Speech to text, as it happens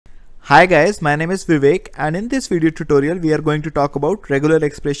Hi guys, my name is Vivek and in this video tutorial we are going to talk about regular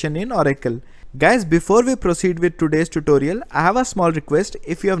expression in Oracle. Guys, before we proceed with today's tutorial, I have a small request.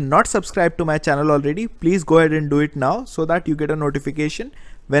 If you have not subscribed to my channel already, please go ahead and do it now so that you get a notification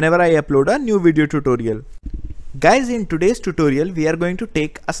whenever I upload a new video tutorial. Guys, in today's tutorial we are going to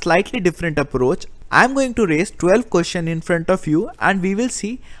take a slightly different approach. I am going to raise 12 questions in front of you and we will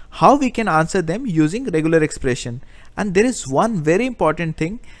see how we can answer them using regular expression. And there is one very important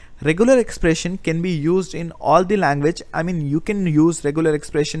thing. Regular expression can be used in all the language. I mean, you can use regular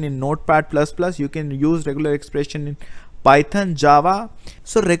expression in Notepad++, you can use regular expression in Python, Java.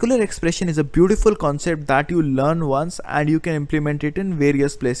 So regular expression is a beautiful concept that you learn once and you can implement it in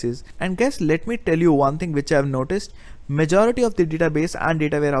various places. And guys, let me tell you one thing which I have noticed. Majority of the database and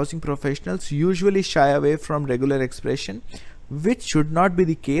data warehousing professionals usually shy away from regular expression, which should not be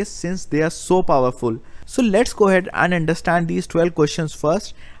the case since they are so powerful. So let's go ahead and understand these 12 questions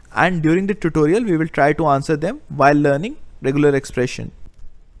first. And during the tutorial we will try to answer them while learning regular expression.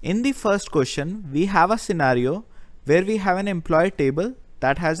 In the first question, we have a scenario where we have an employee table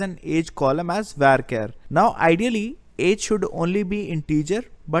that has an age column as varchar. Now ideally age should only be integer,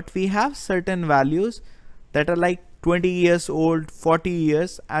 but we have certain values that are like 20 years old, 40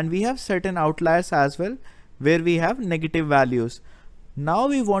 years, and we have certain outliers as well where we have negative values. Now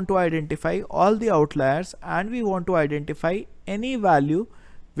we want to identify all the outliers and we want to identify any value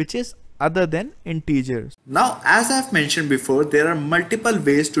which is other than integers. Now, as I've mentioned before, there are multiple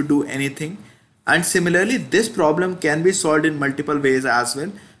ways to do anything, and similarly this problem can be solved in multiple ways as well.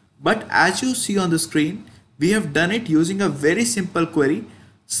 But as you see on the screen, we have done it using a very simple query.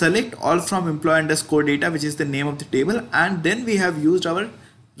 Select all from employee underscore data, which is the name of the table, and then we have used our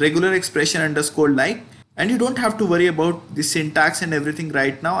regular expression underscore like, and you don't have to worry about the syntax and everything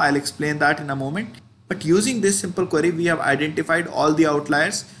right now. I'll explain that in a moment. But using this simple query, we have identified all the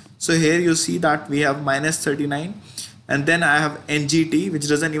outliers. So here you see that we have -39 and then I have NGT, which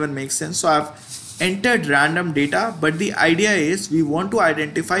doesn't even make sense. So I've entered random data, but the idea is we want to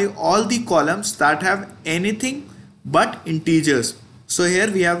identify all the columns that have anything but integers. So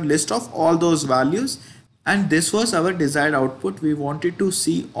here we have list of all those values, and this was our desired output. We wanted to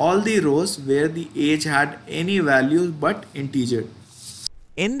see all the rows where the age had any values but integer.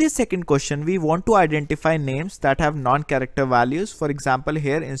 In the second question, we want to identify names that have non-character values. For example,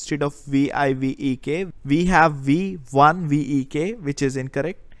 here instead of VIVEK, we have V1VEK, which is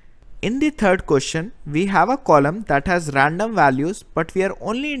incorrect. In the third question, we have a column that has random values, but we are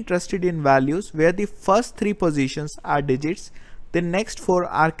only interested in values where the first 3 positions are digits, the next 4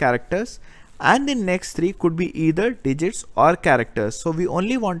 are characters, and the next 3 could be either digits or characters. So we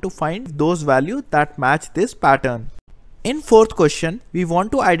only want to find those values that match this pattern. In fourth question, we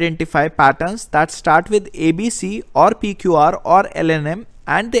want to identify patterns that start with ABC or PQR or LNM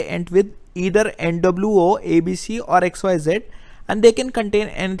and they end with either NWO, ABC or XYZ, and they can contain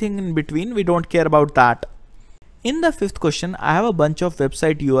anything in between. We don't care about that. In the fifth question, I have a bunch of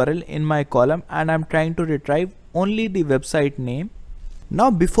website URL in my column and I'm trying to retrieve only the website name. Now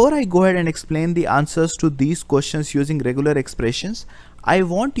before I go ahead and explain the answers to these questions using regular expressions, I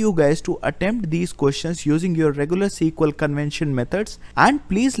want you guys to attempt these questions using your regular SQL convention methods, and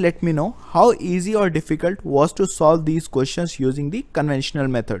please let me know how easy or difficult was to solve these questions using the conventional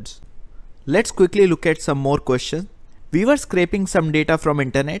methods. Let's quickly look at some more questions. We were scraping some data from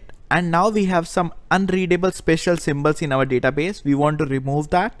internet and now we have some unreadable special symbols in our database. We want to remove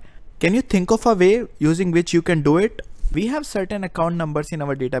that. Can you think of a way using which you can do it? We have certain account numbers in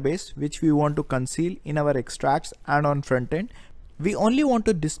our database which we want to conceal in our extracts and on front end. We only want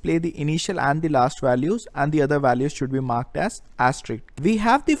to display the initial and the last values, and the other values should be marked as asterisk. We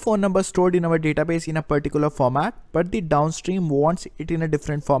have the phone number stored in our database in a particular format, but the downstream wants it in a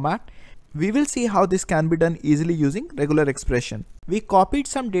different format. We will see how this can be done easily using regular expression. We copied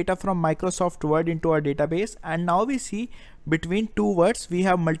some data from Microsoft Word into our database, and now we see between 2 words we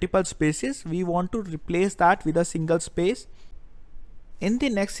have multiple spaces. We want to replace that with a single space. In the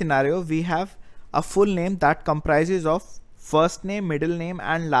next scenario, we have a full name that comprises of first name, middle name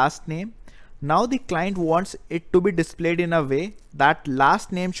and last name. Now the client wants it to be displayed in a way that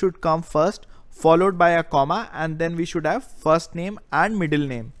last name should come first, followed by a comma, and then we should have first name and middle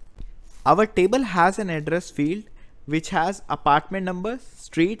name. Our table has an address field which has apartment number,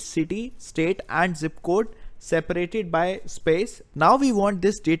 street, city, state and zip code separated by space. Now we want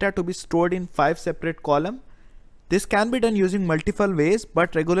this data to be stored in 5 separate columns. This can be done using multiple ways,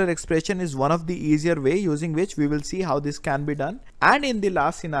 but regular expression is one of the easier way using which we will see how this can be done. And in the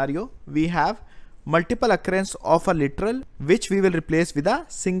last scenario, we have multiple occurrence of a literal which we will replace with a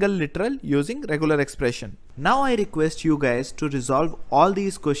single literal using regular expression. Now I request you guys to resolve all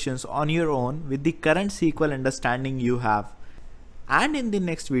these questions on your own with the current SQL understanding you have. And in the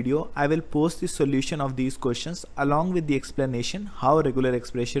next video, I will post the solution of these questions along with the explanation how regular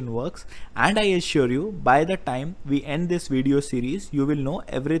expression works, and I assure you by the time we end this video series, you will know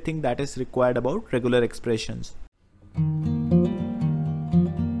everything that is required about regular expressions.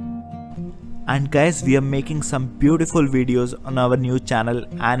 And guys, we are making some beautiful videos on our new channel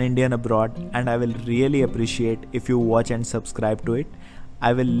An Indian Abroad, and I will really appreciate if you watch and subscribe to it.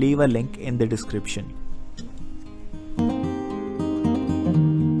 I will leave a link in the description.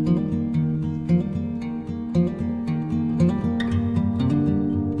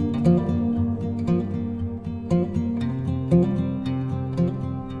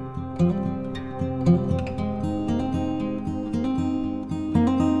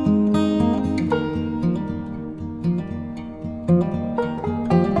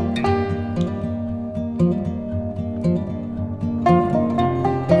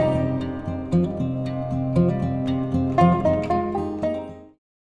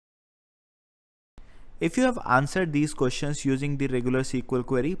 If you have answered these questions using the regular SQL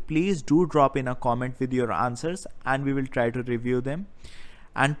query, please do drop in a comment with your answers and we will try to review them.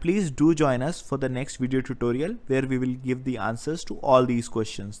 And please do join us for the next video tutorial where we will give the answers to all these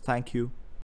questions. Thank you.